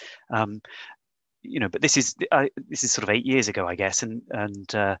nonsense. But this is sort of 8 years ago, I guess, and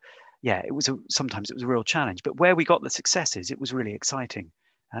sometimes it was a real challenge. But where we got the successes, it was really exciting,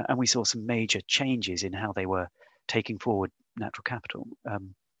 and we saw some major changes in how they were taking forward natural capital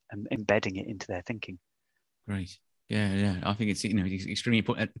and embedding it into their thinking. Great. Yeah. I think it's extremely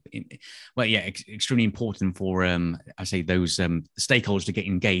important. Extremely important for I say those stakeholders to get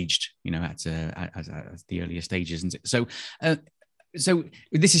engaged. At the earlier stages, and so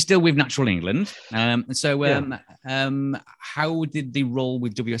this is still with Natural England. How did the role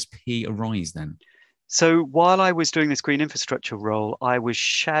with WSP arise then? So while I was doing this green infrastructure role, I was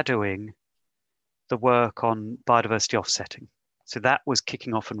shadowing the work on biodiversity offsetting. So that was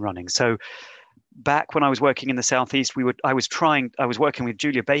kicking off and running. So back when I was working in the Southeast, I was working with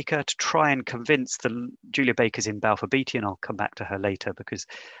Julia Baker to try and convince Julia Baker's in Balfour Beatty, and I'll come back to her later because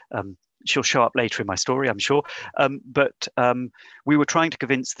she'll show up later in my story, I'm sure. But we were trying to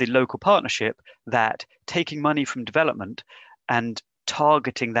convince the local partnership that taking money from development and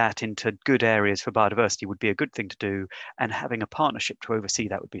targeting that into good areas for biodiversity would be a good thing to do, and having a partnership to oversee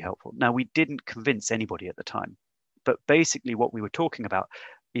that would be helpful. Now, we didn't convince anybody at the time, but basically what we were talking about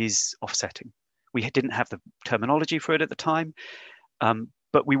is offsetting. We didn't have the terminology for it at the time,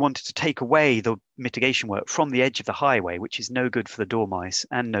 but we wanted to take away the mitigation work from the edge of the highway, which is no good for the dormice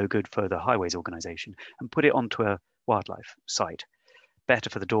and no good for the highways organization, and put it onto a wildlife site. Better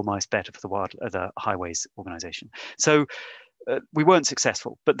for the dormice, better for the highways organization. So we weren't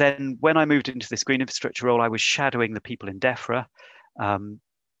successful. But then when I moved into this green infrastructure role, I was shadowing the people in DEFRA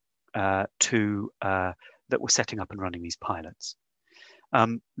that were setting up and running these pilots.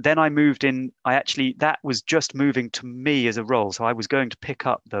 Then I moved in, that was just moving to me as a role. So I was going to pick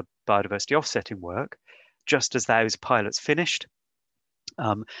up the biodiversity offsetting work just as those pilots finished.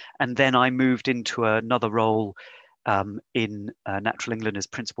 And then I moved into another role in Natural England as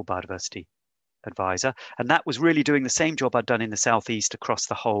Principal Biodiversity Advisor. And that was really doing the same job I'd done in the Southeast across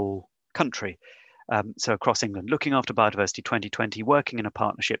the whole country. So across England, looking after Biodiversity 2020, working in a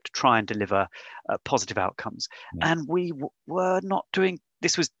partnership to try and deliver positive outcomes. Yeah. And we were not doing,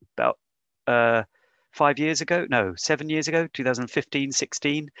 this was about 7 years ago, 2015,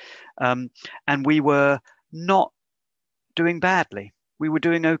 16. And we were not doing badly. We were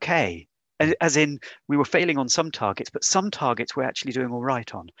doing okay. As in, we were failing on some targets, but some targets we're actually doing all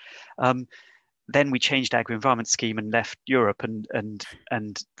right on. Then we changed agri-environment scheme and left Europe, and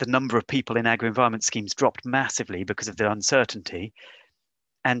the number of people in agri-environment schemes dropped massively because of the uncertainty,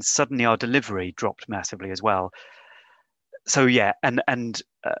 and suddenly our delivery dropped massively as well. So yeah,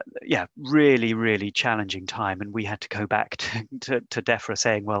 really, really challenging time, and we had to go back to DEFRA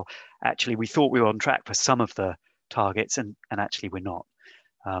saying, well, actually, we thought we were on track for some of the targets, and actually we're not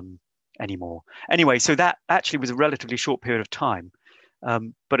anymore. Anyway, so that actually was a relatively short period of time.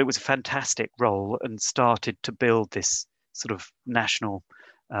 But it was a fantastic role and started to build this sort of national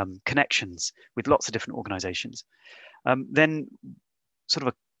connections with lots of different organizations. Then sort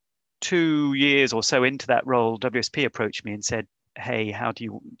of 2 years or so into that role, WSP approached me and said, hey, how do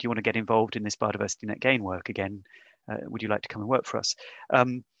you want to get involved in this Biodiversity Net Gain work again? Would you like to come and work for us?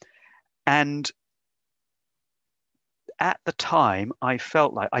 And at the time, I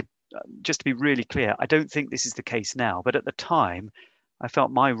felt like, just to be really clear, I don't think this is the case now, but at the time, I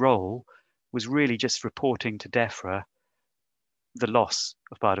felt my role was really just reporting to DEFRA the loss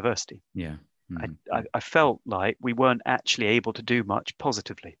of biodiversity. Yeah. Mm-hmm. I felt like we weren't actually able to do much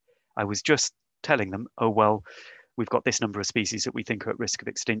positively. I was just telling them, oh, well, we've got this number of species that we think are at risk of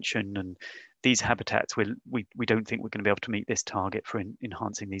extinction, and these habitats, we don't think we're going to be able to meet this target for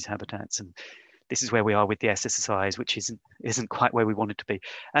enhancing these habitats. And this is where we are with the SSSIs, which isn't quite where we wanted to be.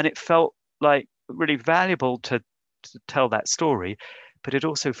 And it felt like really valuable to tell that story, but it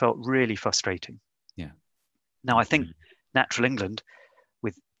also felt really frustrating. Yeah. Now I think Natural England,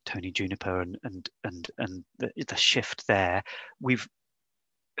 with Tony Juniper and the shift there,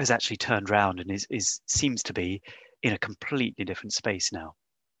 has actually turned around and seems to be in a completely different space now.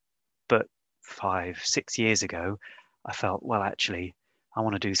 But 5-6 years ago, I felt, well, actually, I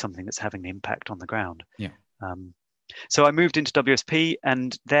want to do something that's having an impact on the ground. Yeah. So I moved into WSP,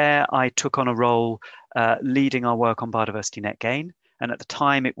 and there I took on a role leading our work on Biodiversity Net Gain. And at the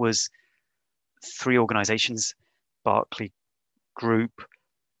time, it was 3 organizations, Berkeley Group,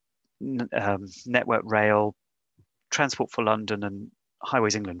 Network Rail, Transport for London, and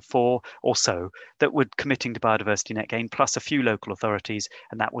Highways England, 4 or so, that were committing to Biodiversity Net Gain, plus a few local authorities,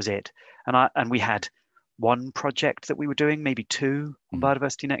 and that was it. And we had 1 project that we were doing, maybe 2 on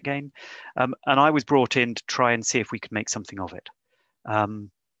Biodiversity Net Gain. And I was brought in to try and see if we could make something of it.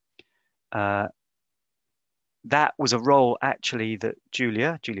 That was a role actually that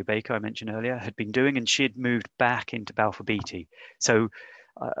Julia Baker, I mentioned earlier, had been doing, and she had moved back into Balfour Beatty. So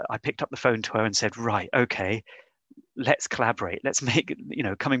I picked up the phone to her and said, right, okay, let's collaborate. Let's make,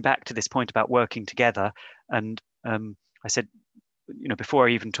 coming back to this point about working together. And I said, before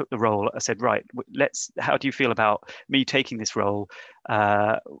I even took the role, I said, right, how do you feel about me taking this role?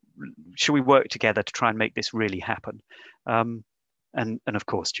 Should we work together to try and make this really happen? And of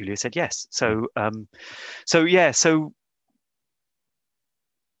course, Julia said yes. So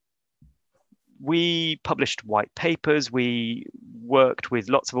we published white papers. We worked with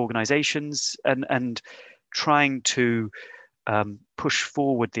lots of organizations and trying to push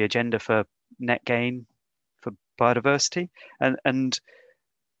forward the agenda for net gain, for biodiversity. And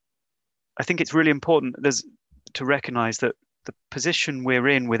I think it's really important to recognize that the position we're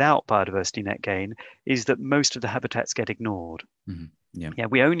in without biodiversity net gain is that most of the habitats get ignored. Mm-hmm. Yeah,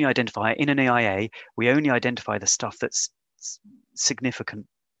 we only identify in an AIA, we only identify the stuff that's significant,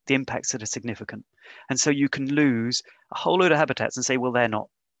 the impacts that are significant. And so you can lose a whole load of habitats and say, well, they're not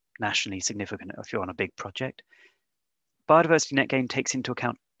nationally significant if you're on a big project. Biodiversity net gain takes into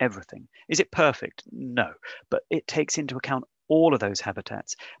account everything. Is it perfect? No, but it takes into account all of those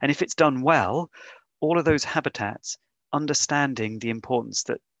habitats. And if it's done well, all of those habitats understanding the importance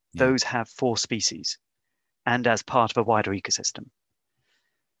that those have for species and as part of a wider ecosystem.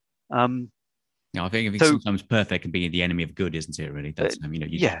 I think sometimes perfect can be the enemy of good, isn't it? Really, that's you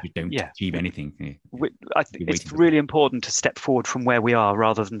don't achieve anything. It's really important to step forward from where we are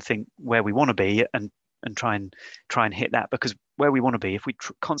rather than think where we want to be and try and hit that, because where we want to be, if we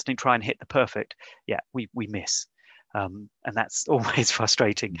constantly try and hit the perfect, we miss. And that's always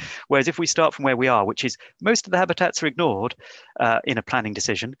frustrating. Whereas if we start from where we are, which is most of the habitats are ignored in a planning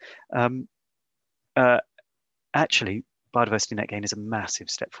decision, actually, biodiversity net gain is a massive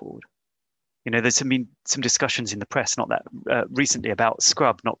step forward. There's been some discussions in the press not that recently about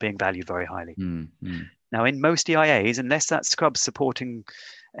scrub not being valued very highly. Now, in most EIAs, unless that scrub's supporting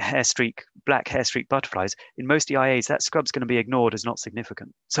black hair streak butterflies, in most EIAs, that scrub's going to be ignored as not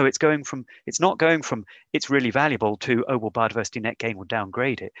significant. So it's not going from it's really valuable to, oh, well, biodiversity net gain will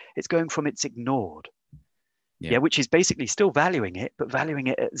downgrade it. It's going from it's ignored. Which is basically still valuing it, but valuing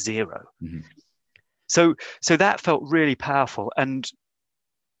it at 0. So that felt really powerful. And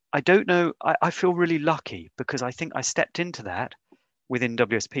I don't know, I feel really lucky because I think I stepped into that within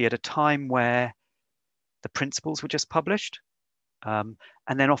WSP at a time where the principles were just published. And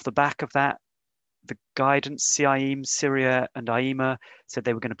then off the back of that, the guidance, CIEM, Syria and IEMA said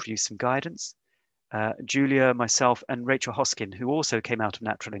they were going to produce some guidance. Julia, myself and Rachel Hoskin, who also came out of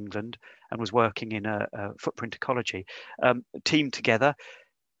Natural England and was working in a footprint ecology, teamed together.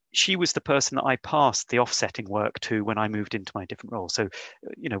 She was the person that I passed the offsetting work to when I moved into my different role. So,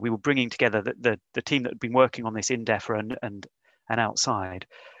 we were bringing together the team that had been working on this in DEFRA and outside.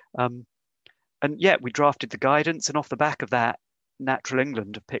 We drafted the guidance, and off the back of that, Natural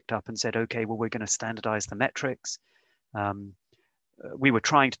England have picked up and said, okay, well, we're going to standardize the metrics. We were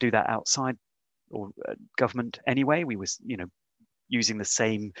trying to do that outside or government anyway. We was, using the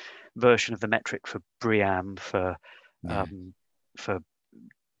same version of the metric for BREEAM, for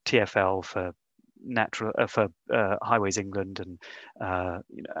TfL, for Highways England,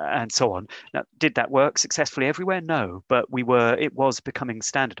 and so on. Now, did that work successfully everywhere? No, but it was becoming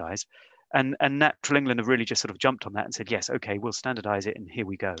standardized, and Natural England have really just sort of jumped on that and said, yes, okay, we'll standardize it, and here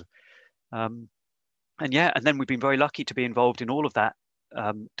we go. And then we've been very lucky to be involved in all of that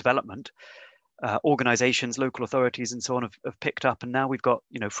development. Organizations, local authorities, and so on have picked up, and now we've got,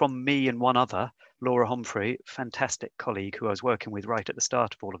 from me and one other, Laura Humphrey, fantastic colleague who I was working with right at the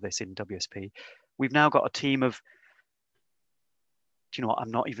start of all of this in WSP. We've now got a team of,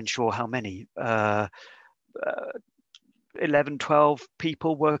 I'm not even sure how many, 11, 12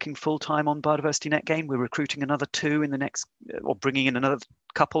 people working full-time on Biodiversity Net Gain. We're recruiting another 2 in the next, or bringing in another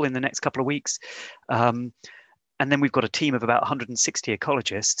couple in the next couple of weeks. And then we've got a team of about 160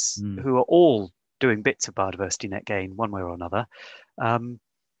 ecologists who are all doing bits of biodiversity net gain one way or another.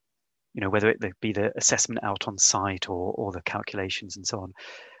 Whether it be the assessment out on site or the calculations and so on.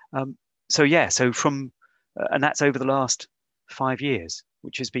 And that's over the last 5 years,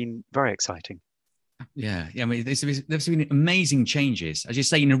 which has been very exciting. Yeah. I mean, there's been amazing changes, as you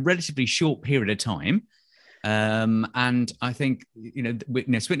say, in a relatively short period of time. And I think,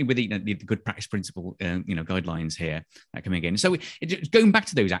 certainly with the good practice principle, guidelines here that coming in. So going back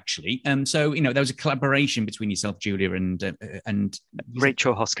to those actually, there was a collaboration between yourself, Julia, and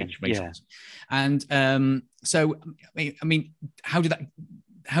Rachel Hoskin. Yeah. And so, I mean, how did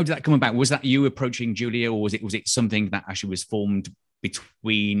that come about? Was that you approaching Julia, or was it something that actually was formed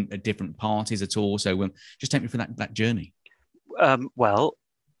between different parties at all? So just take me through that journey.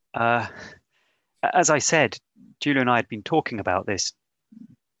 As I said, Julia and I had been talking about this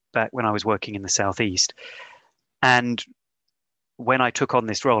back when I was working in the Southeast. And when I took on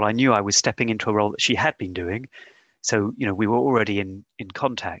this role, I knew I was stepping into a role that she had been doing. So, we were already in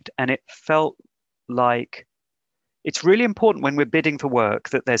contact. And it felt like it's really important when we're bidding for work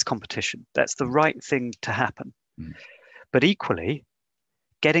that there's competition. That's the right thing to happen. But equally,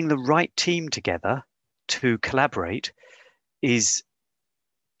 getting the right team together to collaborate is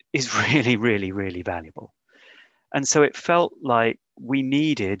really, really, really valuable. And so it felt like we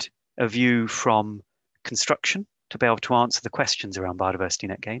needed a view from construction to be able to answer the questions around biodiversity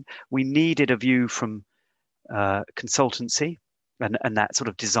net gain. We needed a view from consultancy and that sort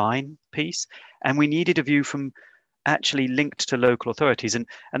of design piece. And we needed a view from actually linked to local authorities. And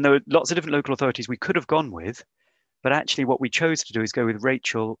there were lots of different local authorities we could have gone with, but actually what we chose to do is go with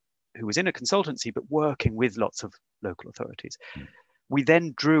Rachel, who was in a consultancy, but working with lots of local authorities. We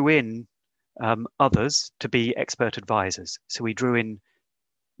then drew in others to be expert advisors. So we drew in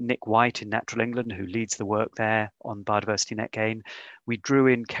Nick White in Natural England, who leads the work there on biodiversity net gain. We drew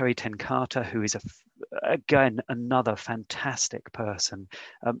in Kerry Ten-Carter, who is again another fantastic person,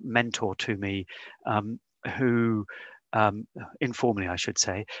 mentor to me, who informally, I should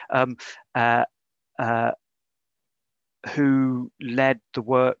say, uh, uh, who led the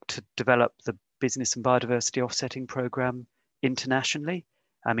work to develop the business and biodiversity offsetting program internationally.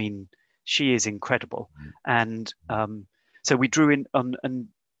 I mean, she is incredible. And so we drew in on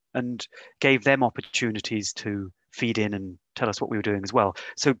and gave them opportunities to feed in and tell us what we were doing as well.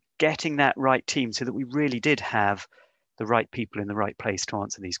 So getting that right team so that we really did have the right people in the right place to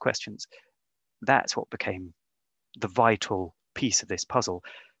answer these questions, that's what became the vital piece of this puzzle.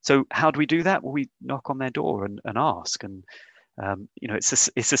 So how do we do that? Well, we knock on their door and ask. And,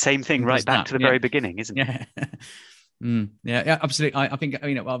 it's the same thing right back to the very beginning, isn't it? Yeah, absolutely. I think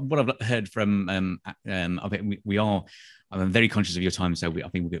what I've heard from I think we are. I'm very conscious of your time, so I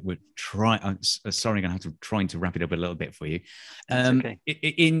think we're trying. Sorry, I'm going to have to trying to wrap it up a little bit for you. Okay.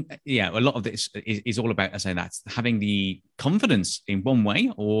 A lot of this is all about, I say, that's having the confidence in one way,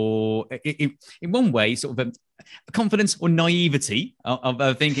 or in one way, sort of a confidence or naivety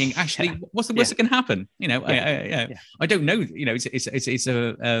of thinking, actually, what's the worst that can happen? I don't know. It's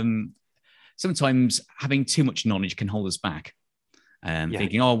a sometimes having too much knowledge can hold us back.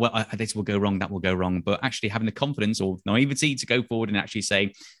 Thinking, oh, well, this will go wrong, that will go wrong. But actually having the confidence or naivety to go forward and actually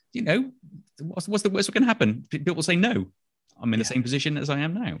say, what's the worst that can happen? People will say no. I'm in the same position as I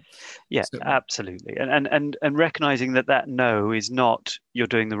am now. Yeah, so, absolutely. And recognizing that no is not you're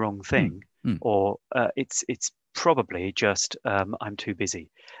doing the wrong thing, or it's probably just I'm too busy,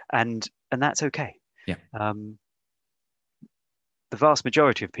 and that's okay. Yeah. The vast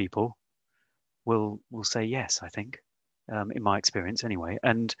majority of people will say yes, I think. In my experience anyway.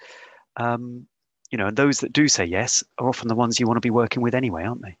 And, and those that do say yes are often the ones you want to be working with anyway,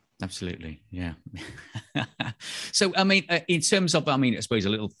 aren't they? Absolutely. Yeah. So, I mean, in terms of, I suppose a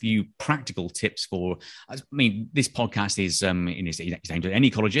little few practical tips this podcast is aimed at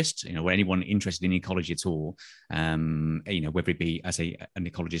any ecologist, or anyone interested in ecology at all, whether it be as an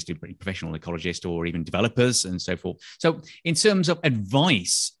ecologist, a professional ecologist, or even developers and so forth. So in terms of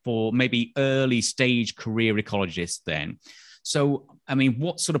advice for maybe early stage career ecologists then, so,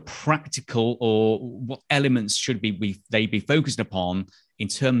 what sort of practical or what elements should they be focused upon in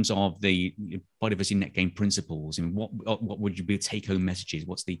terms of the biodiversity net gain principles? And what would you be take-home messages?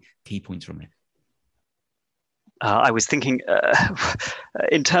 What's the key points from it? I was thinking,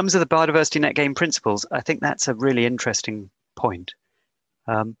 in terms of the biodiversity net gain principles, I think that's a really interesting point.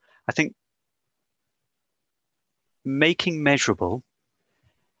 I think making measurable.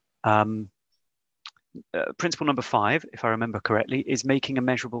 Principle number 5, if I remember correctly, is making a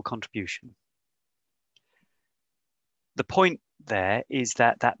measurable contribution. The point there is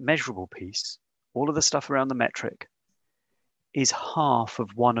that measurable piece, all of the stuff around the metric, is half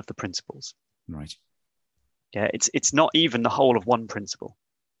of one of the principles. Right. Yeah, it's not even the whole of one principle.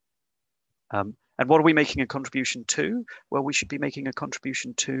 And what are we making a contribution to? Well, we should be making a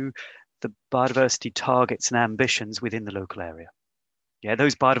contribution to the biodiversity targets and ambitions within the local area. Yeah,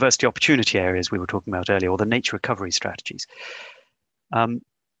 those biodiversity opportunity areas we were talking about earlier, or the nature recovery strategies.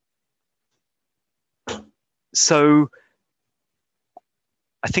 So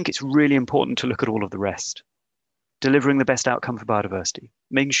I think it's really important to look at all of the rest. Delivering the best outcome for biodiversity,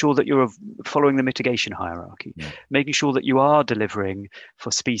 making sure that you're following the mitigation hierarchy, making sure that you are delivering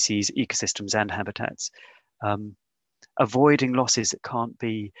for species, ecosystems, and habitats, avoiding losses that can't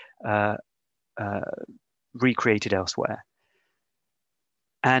be recreated elsewhere.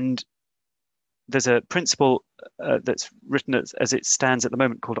 And there's a principle that's written as it stands at the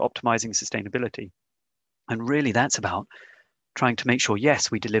moment called optimizing sustainability. And really that's about trying to make sure,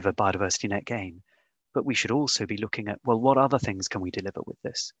 yes, we deliver biodiversity net gain, but we should also be looking at, well, what other things can we deliver with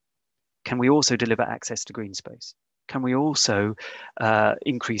this? Can we also deliver access to green space? Can we also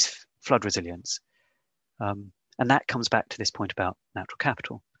increase flood resilience? And that comes back to this point about natural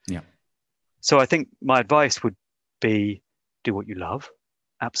capital. Yeah. So I think my advice would be do what you love.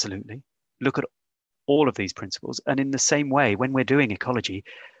 Absolutely. Look at all of these principles. And in the same way, when we're doing ecology,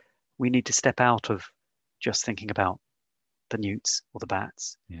 we need to step out of just thinking about the newts or the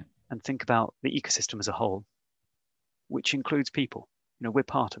bats and think about the ecosystem as a whole, which includes people. We're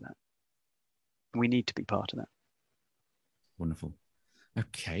part of that. We need to be part of that. Wonderful.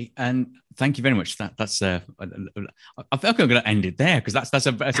 Okay, and thank you very much. That's I feel like I'm going to end it there because that's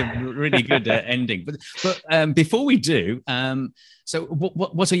a really good ending. But before we do, so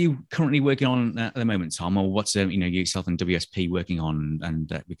what are you currently working on at the moment, Tom, or what's yourself and WSP working on,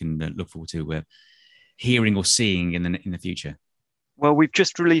 and we can look forward to hearing or seeing in the future? Well, we've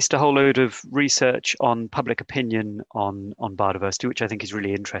just released a whole load of research on public opinion on biodiversity, which I think is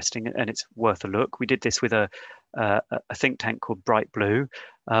really interesting and it's worth a look. We did this with a think tank called Bright Blue,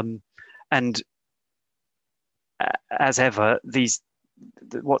 and as ever,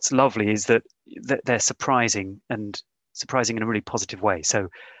 what's lovely is that they're surprising in a really positive way. So,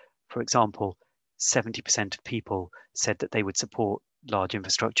 for example, 70% of people said that they would support large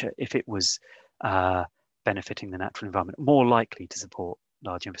infrastructure if it was benefiting the natural environment, more likely to support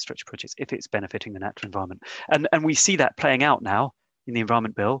large infrastructure projects if it's benefiting the natural environment. And we see that playing out now in the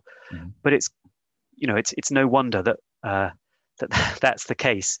Environment Bill, but it's no wonder that that's the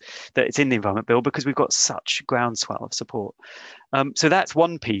case, that it's in the Environment Bill, because we've got such groundswell of support. So that's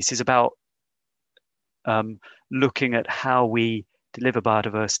one piece, is about looking at how we deliver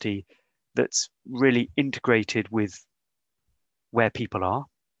biodiversity that's really integrated with where people are,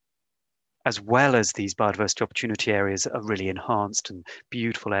 as well as these biodiversity opportunity areas that are really enhanced and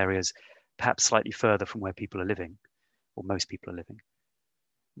beautiful areas, perhaps slightly further from where people are living, or most people are living.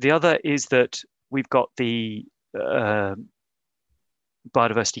 The other is that we've got the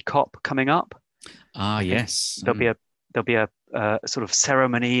biodiversity COP coming up. Yes. There'll be a sort of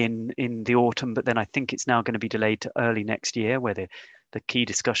ceremony in the autumn, but then I think it's now going to be delayed to early next year, where the key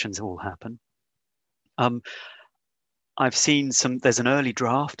discussions will happen. I've seen there's an early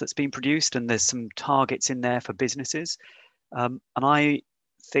draft that's been produced, and there's some targets in there for businesses. And I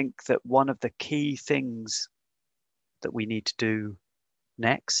think that one of the key things that we need to do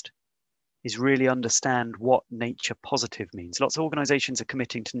next is really understand what nature positive means. Lots of organizations are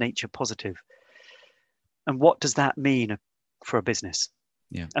committing to nature positive. And what does that mean for a business?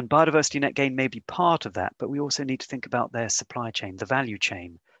 Yeah. And Biodiversity Net Gain may be part of that, but we also need to think about their supply chain, the value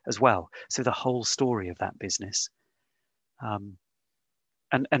chain as well. So the whole story of that business. And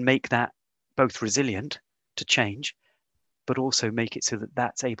make that both resilient to change, but also make it so that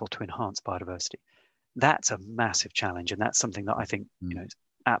that's able to enhance biodiversity. That's a massive challenge, and that's something that I think is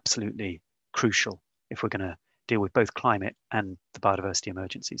absolutely crucial if we're going to deal with both climate and the biodiversity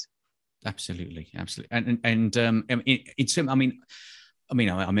emergencies. Absolutely. And I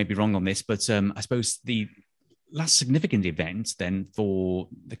may be wrong on this, but I suppose the last significant event then for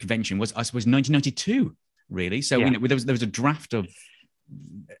the convention was, I suppose, 1992. Really, so there was a draft of,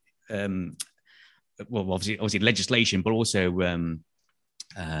 obviously legislation, but also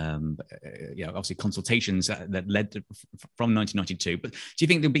obviously consultations that led from 1992. But do you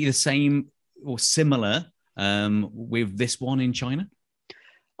think there'll be the same or similar with this one in China?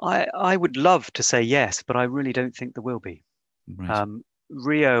 I would love to say yes, but I really don't think there will be. Right.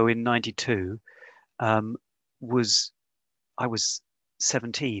 Rio in '92 I was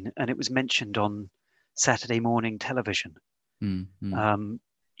 17, and it was mentioned on Saturday morning television,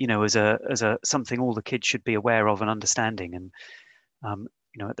 as a something all the kids should be aware of and understanding. And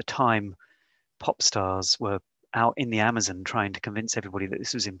at the time, pop stars were out in the Amazon trying to convince everybody that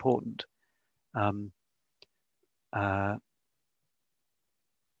this was important.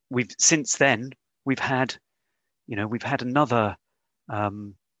 Since then we've had another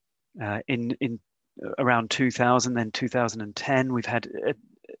in around 2000, then 2010, we've had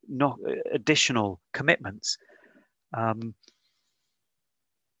additional commitments.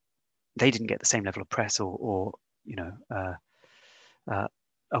 They didn't get the same level of press or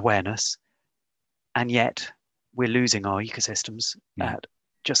awareness, and yet we're losing our ecosystems at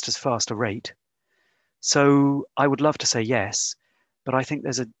just as fast a rate. So I would love to say yes, but I think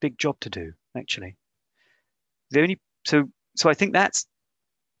there's a big job to do, actually. So I think that's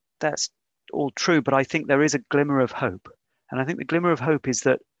all true, but I think there is a glimmer of hope. And I think the glimmer of hope is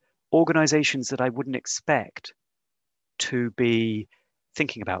that organizations that I wouldn't expect to be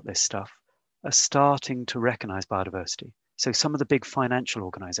thinking about this stuff are starting to recognize biodiversity. So some of the big financial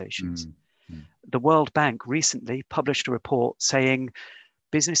organizations, the World Bank recently published a report saying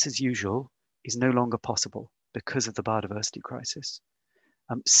business as usual is no longer possible because of the biodiversity crisis.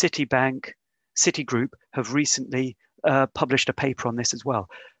 Citigroup have recently published a paper on this as well.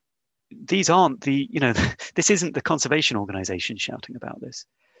 These aren't this isn't the conservation organization shouting about this,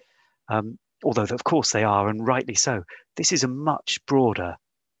 although of course they are, and rightly so. This is a much broader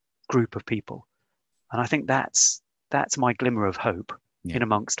group of people, and I think that's my glimmer of hope in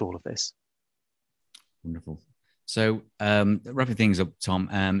amongst all of this. Wonderful. So wrapping things up,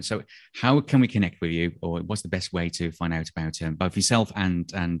 Tom, so how can we connect with you, or what's the best way to find out about both yourself and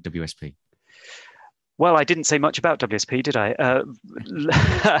WSP? Well, I didn't say much about WSP, did I?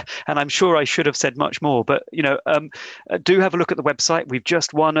 And I'm sure I should have said much more. But do have a look at the website. We've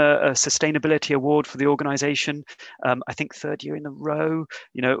just won a sustainability award for the organisation. I think third year in a row.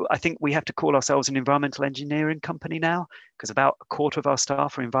 I think we have to call ourselves an environmental engineering company now, because about a quarter of our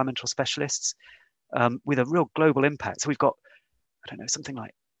staff are environmental specialists with a real global impact. So we've got, something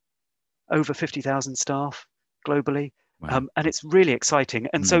like over 50,000 staff globally, and it's really exciting.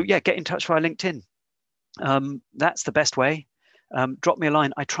 And so, get in touch via LinkedIn. that's the best way. Drop me a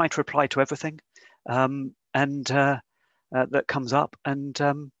line. I try to reply to everything that comes up. And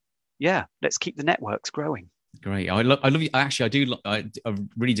let's keep the networks growing. Great. I love you. Actually, I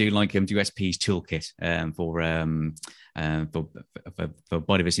really do like WSP's toolkit for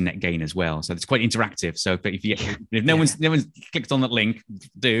Biodiversity Net Gain as well. So it's quite interactive. So if no one's clicked on that link,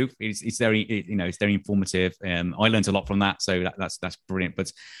 it's very it's very informative. I learned a lot from that, so that's brilliant.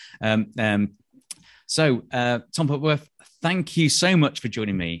 But Tom Butterworth, thank you so much for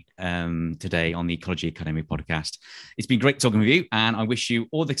joining me today on the Ecology Academy podcast. It's been great talking with you, and I wish you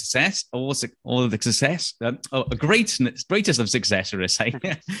all the success, greatest of success, should I say,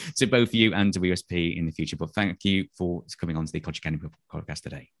 to both you and WSP in the future. But thank you for coming on to the Ecology Academy podcast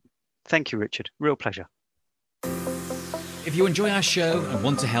today. Thank you, Richard. Real pleasure. If you enjoy our show and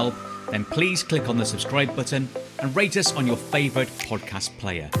want to help, then please click on the subscribe button and rate us on your favourite podcast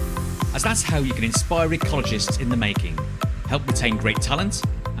player, as that's how you can inspire ecologists in the making, help retain great talent,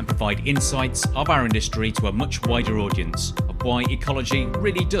 and provide insights of our industry to a much wider audience of why ecology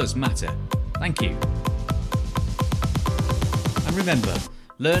really does matter. Thank you. And remember,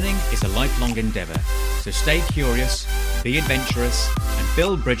 learning is a lifelong endeavour, so stay curious, be adventurous, and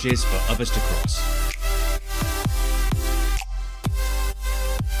build bridges for others to cross.